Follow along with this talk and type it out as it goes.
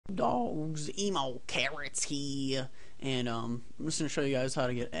dogs, emo carrots here, and I'm just gonna show you guys how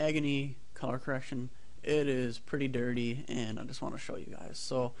to get Agony color correction. It is pretty dirty, and I just want to show you guys.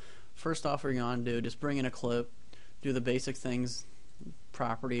 So first off, what you're gonna do, just bring in a clip, do the basic things,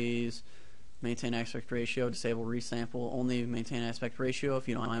 properties, maintain aspect ratio, disable resample, only maintain aspect ratio. If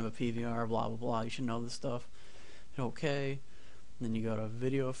you don't have a PVR, blah blah blah, you should know this stuff. Hit OK, then you go to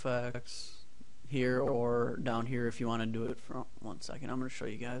video effects here or down here if you want to do it. For 1 second, I'm going to show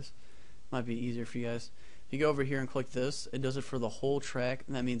you guys. Might be easier for you guys. If you go over here and click this, it does it for the whole track,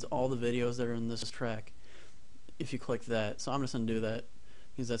 and that means all the videos that are in this track. If you click that, so I'm just going to do that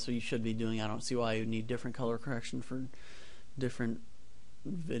because that's what you should be doing. I don't see why you need different color correction for different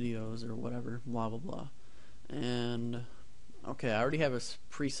videos or whatever, blah blah blah. And okay, I already have a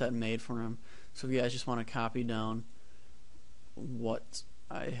preset made for him, so if you guys just want to copy down what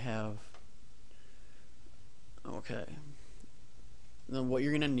I have, okay, then what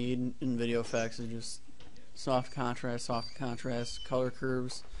you're gonna need in video effects is just soft contrast, color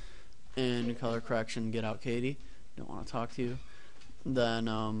curves, and color correction. Get out Katie, don't want to talk to you. Then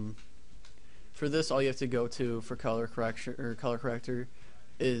for this, all you have to go to for color correction or color corrector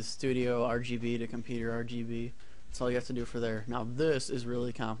is Studio RGB to Computer RGB. That's all you have to do for there. Now this is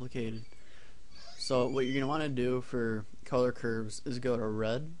really complicated. So what you're going to want to do for color curves is go to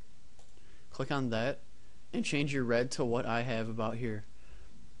red, click on that, and change your red to what I have about here.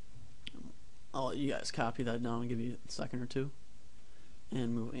 I'll let you guys copy that down and give you a second or two.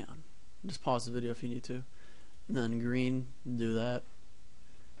 And moving on. Just pause the video if you need to. And then green, do that.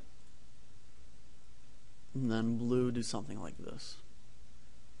 And then blue, do something like this.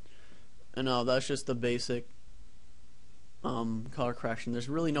 And that's just the basic color correction. There's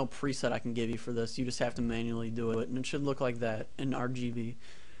really no preset I can give you for this. You just have to manually do it, and it should look like that in RGB.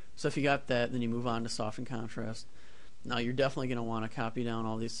 So if you got that, then you move on to soft and contrast. Now you're definitely going to want to copy down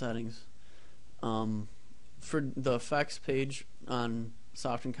all these settings. For the effects page on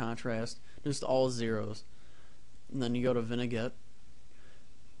soft and contrast, just all zeros. And then you go to vignette,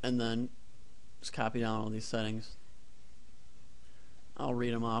 and then just copy down all these settings. I'll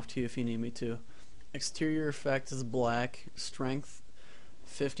read them off to you if you need me to. Exterior effect is black, strength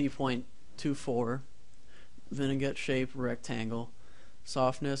 50.24, vignette shape rectangle,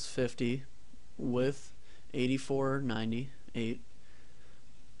 softness 50, width 84.98,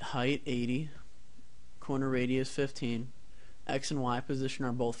 height 80, corner radius 15, X and Y position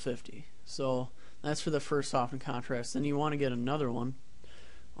are both 50. So that's for the first soft and contrast. Then you want to get another one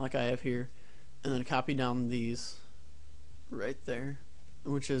like I have here, and then copy down these right there,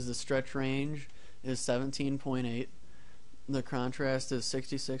 which is the stretch range is 17.8, the contrast is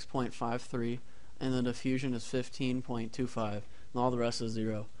 66.53, and the diffusion is 15.25, and all the rest is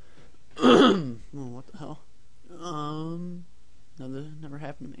 0. Oh, what the hell? Never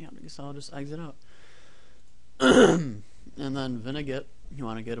happened to me. I guess I'll just exit out. And then vignette, you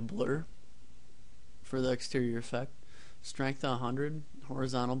want to get a blur for the exterior effect. Strength to 100,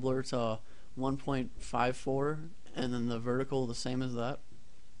 horizontal blur to 1.54, and then the vertical the same as that.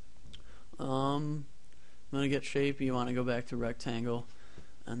 Vignette shape, you want to go back to rectangle,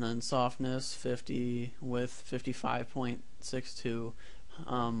 and then softness 50, width 55.62,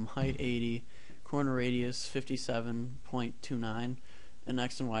 height 80, corner radius 57.29, and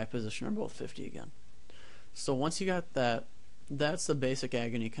X and Y position are both 50 again. So once you got that, that's the basic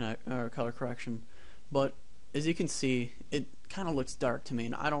Agony color correction. But as you can see, it kind of looks dark to me,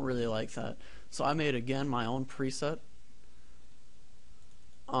 and I don't really like that. So I made again my own preset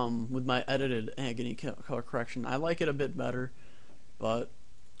with my edited Agony color correction. I like it a bit better, but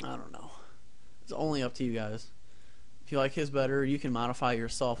I don't know. It's only up to you guys. If you like his better, you can modify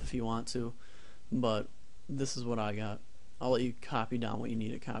yourself if you want to, but this is what I got. I'll let you copy down what you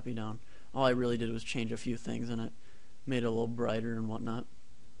need to copy down. All I really did was change a few things in it, made it a little brighter and whatnot.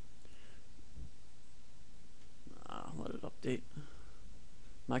 Let it update.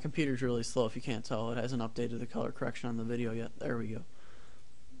 My computer's really slow if you can't tell. It hasn't updated the color correction on the video yet. There we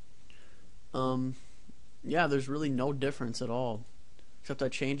go. Yeah, there's really no difference at all, except I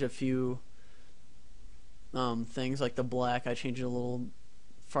changed a few things like the black. I changed it a little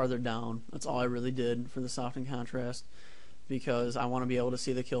farther down. That's all I really did for the soft and contrast, because I want to be able to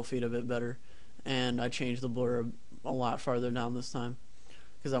see the kill feed a bit better, and I changed the blur a lot farther down this time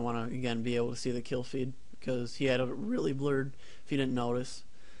because I want to again be able to see the kill feed, because he had it really blurred if you didn't notice.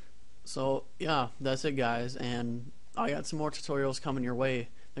 So yeah, that's it guys, and I got some more tutorials coming your way.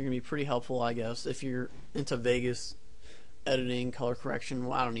 They're gonna be pretty helpful, I guess, if you're into Vegas editing, color correction.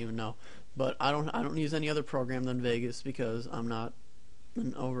 Well, I don't even know, but I don't use any other program than Vegas because I'm not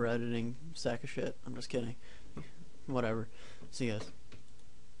an over editing sack of shit. I'm just kidding. Whatever. See you guys.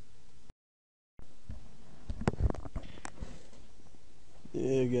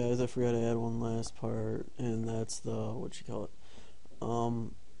 Yeah, guys, I forgot to add one last part, and that's the, what you call it.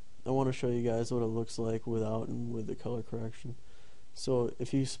 I want to show you guys what it looks like without and with the color correction. So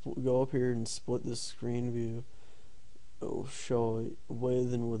if you go up here and split this screen view, it will show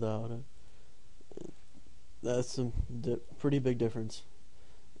with and without it. That's a pretty big difference.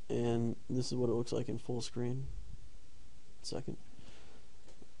 And this is what it looks like in full screen. Second.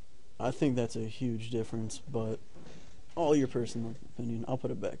 I think that's a huge difference, but all your personal opinion. I'll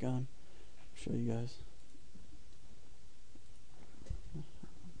put it back on. Show you guys.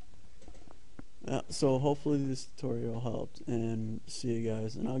 So hopefully this tutorial helped, and see you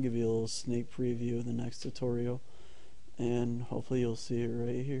guys, and I'll give you a little sneak preview of the next tutorial, and hopefully you'll see it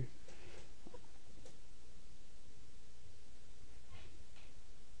right here.